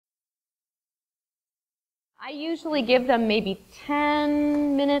I usually give them maybe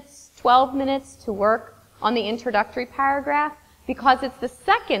 10 minutes, 12 minutes to work on the introductory paragraph because it's the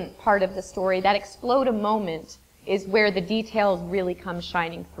second part of the story, that explode a moment, is where the details really come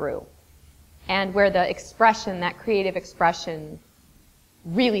shining through and where the expression, that creative expression,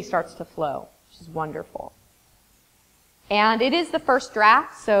 really starts to flow, which is wonderful. And it is the first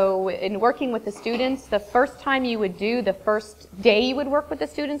draft, so in working with the students, the first time you would do, the first day you would work with the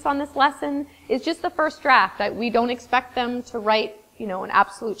students on this lesson is just the first draft. We don't expect them to write, an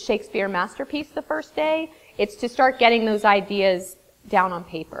absolute Shakespeare masterpiece the first day. It's to start getting those ideas down on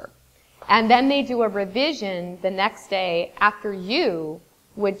paper. And then they do a revision the next day after you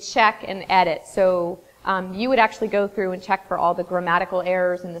would check and edit. So you would actually go through and check for all the grammatical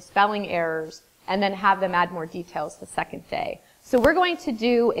errors and the spelling errors, and then have them add more details the second day. So we're going to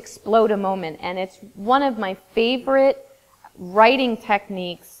do Explode a Moment, and it's one of my favorite writing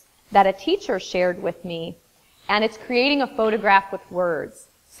techniques that a teacher shared with me, and it's creating a photograph with words.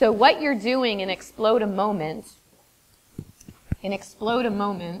 So what you're doing in Explode a Moment,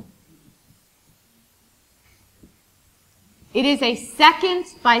 it is a second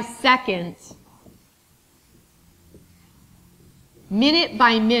by second, minute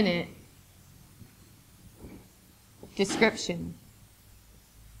by minute description.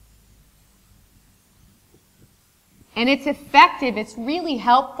 And it's effective, it's really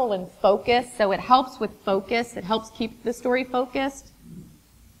helpful in focus, so it helps with focus, it helps keep the story focused.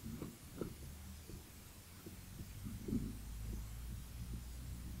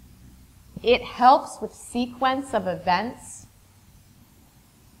 It helps with sequence of events.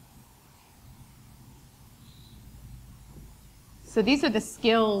 So these are the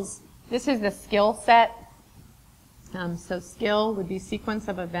skills, this is the skill set. So skill would be sequence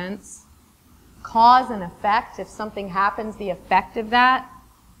of events. Cause and effect, if something happens, the effect of that.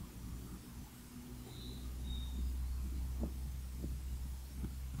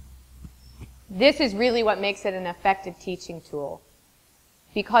 This is really what makes it an effective teaching tool.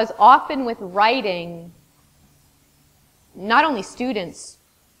 Because often with writing, not only students,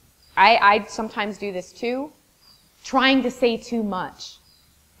 I sometimes do this too, trying to say too much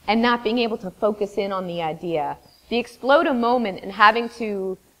and not being able to focus in on the idea. The Explode a Moment and having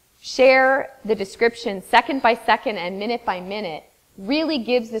to share the description second by second and minute by minute really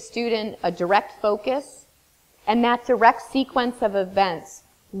gives the student a direct focus and that direct sequence of events.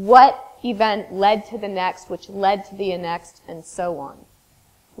 What event led to the next, which led to the next, and so on.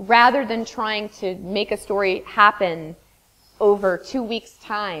 Rather than trying to make a story happen over 2 weeks'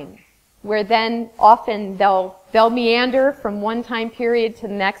 time, where then often they'll meander from one time period to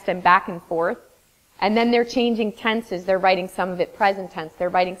the next and back and forth. And then they're changing tenses. They're writing some of it present tense. They're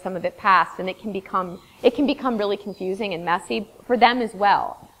writing some of it past. And it can become really confusing and messy for them as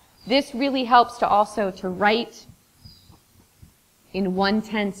well. This really helps to also to write in one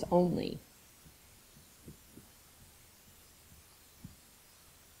tense only.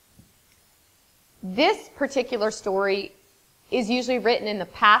 This particular story is usually written in the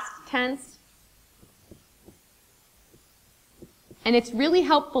past tense. And it's really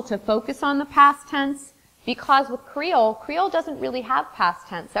helpful to focus on the past tense because with Creole doesn't really have past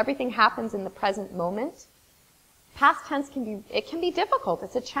tense. Everything happens in the present moment. Past tense can be difficult.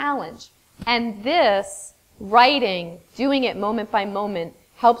 It's a challenge. And this writing, doing it moment by moment,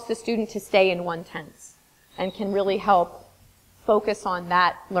 helps the student to stay in one tense and can really help focus on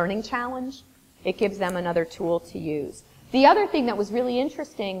that learning challenge. It gives them another tool to use. The other thing that was really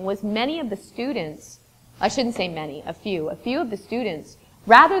interesting was many of the students, I shouldn't say many, a few of the students,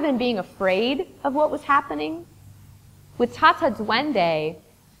 rather than being afraid of what was happening, with Tata Duende,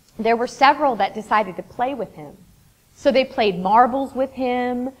 there were several that decided to play with him. So they played marbles with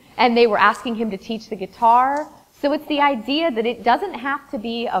him, and they were asking him to teach the guitar. So it's the idea that it doesn't have to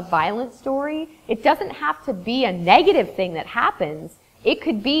be a violent story. It doesn't have to be a negative thing that happens. It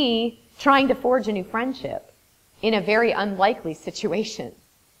could be trying to forge a new friendship in a very unlikely situation.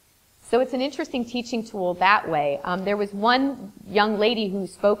 So it's an interesting teaching tool that way. There was one young lady who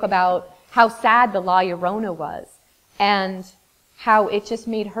spoke about how sad the La Llorona was and how it just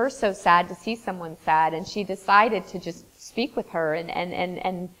made her so sad to see someone sad, and she decided to just speak with her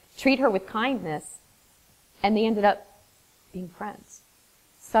and treat her with kindness, and they ended up being friends.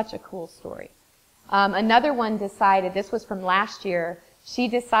 Such a cool story. Another one decided, this was from last year, she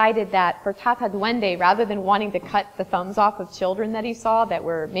decided that for Tata Duende, rather than wanting to cut the thumbs off of children that he saw that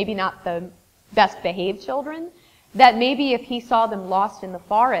were maybe not the best behaved children, that maybe if he saw them lost in the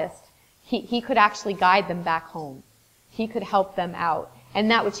forest, he could actually guide them back home. He could help them out, and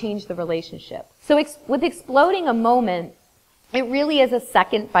that would change the relationship. So with Exploding a Moment, it really is a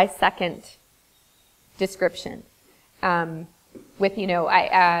second by second description. With,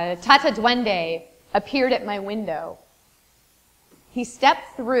 Tata Duende appeared at my window. He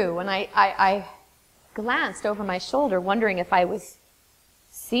stepped through, and I glanced over my shoulder, wondering if I was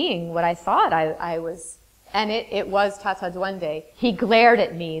seeing what I thought I was. And it was Tata Duende. He glared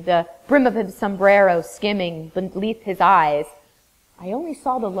at me, the brim of his sombrero skimming beneath his eyes. I only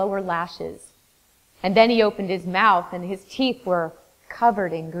saw the lower lashes. And then he opened his mouth, and his teeth were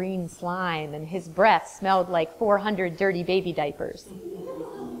covered in green slime, and his breath smelled like 400 dirty baby diapers.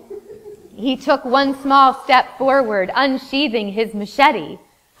 He took one small step forward, unsheathing his machete.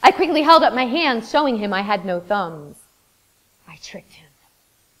 I quickly held up my hands, showing him I had no thumbs. I tricked him.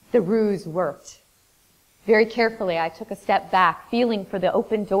 The ruse worked. Very carefully, I took a step back, feeling for the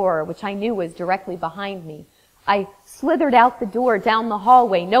open door, which I knew was directly behind me. I slithered out the door down the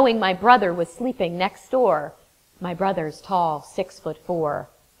hallway, knowing my brother was sleeping next door. My brother's tall, 6'4".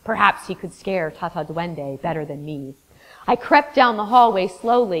 Perhaps he could scare Tata Duende better than me. I crept down the hallway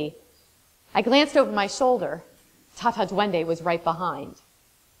slowly. I glanced over my shoulder. Tata Duende was right behind.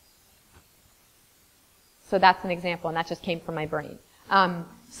 So that's an example, and that just came from my brain.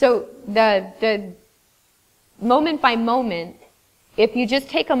 So the moment by moment, if you just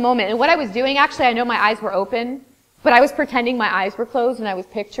take a moment, and what I was doing, actually, I know my eyes were open, but I was pretending my eyes were closed and I was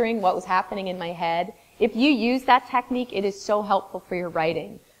picturing what was happening in my head. If you use that technique, it is so helpful for your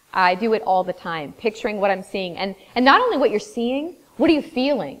writing. I do it all the time, picturing what I'm seeing. And not only what you're seeing, what are you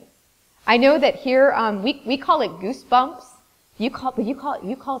feeling? I know that here, we call it goosebumps. You call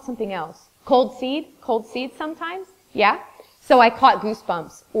it something else. Cold seed sometimes, yeah? So I caught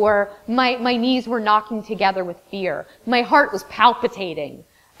goosebumps, or my knees were knocking together with fear. My heart was palpitating.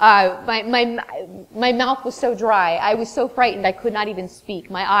 My mouth was so dry. I was so frightened I could not even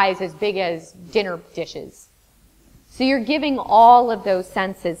speak. My eyes as big as dinner dishes. So you're giving all of those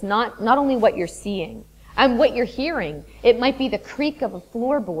senses, not only what you're seeing and what you're hearing. It might be the creak of a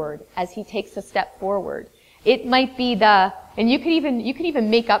floorboard as he takes a step forward. It might be and you could even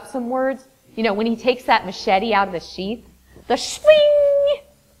make up some words. When he takes that machete out of the sheath, the swing.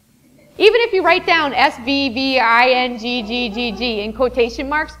 Even if you write down SVVINGGGG in quotation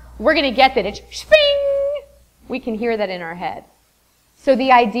marks, we're going to get that it's swing. We can hear that in our head. So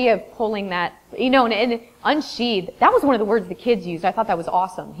the idea of pulling that, and unsheathed, that was one of the words the kids used. I thought that was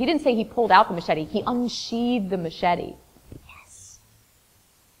awesome. He didn't say he pulled out the machete. He unsheathed the machete. Yes.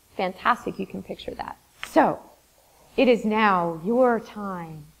 Fantastic. You can picture that. So it is now your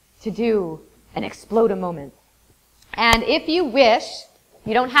time to do an explode a moment. And if you wish,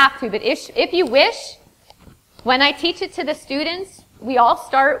 you don't have to, but if you wish, when I teach it to the students, we all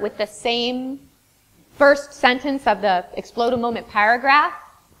start with the same first sentence of the explode a moment paragraph.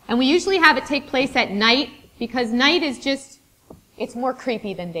 And we usually have it take place at night, because night is it's more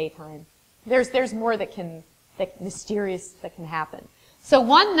creepy than daytime. There's more mysterious that can happen. So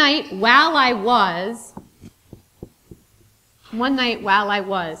one night while I was,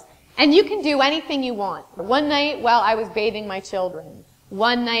 and you can do anything you want. One night while I was bathing my children.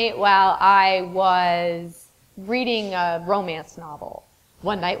 One night while I was reading a romance novel.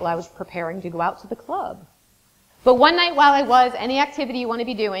 One night while I was preparing to go out to the club. But one night while I was, any activity you want to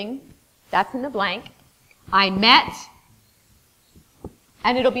be doing, that's in the blank. I met,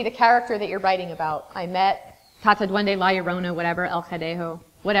 and it'll be the character that you're writing about. I met Tata Duende, La Llorona, whatever, El Cadejo,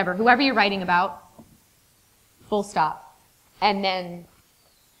 whatever, whoever you're writing about, full stop. And then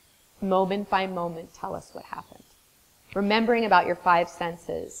moment by moment, tell us what happened. Remembering about your five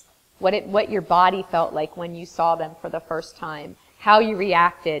senses, what your body felt like when you saw them for the first time, how you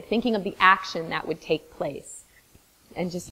reacted, thinking of the action that would take place, and just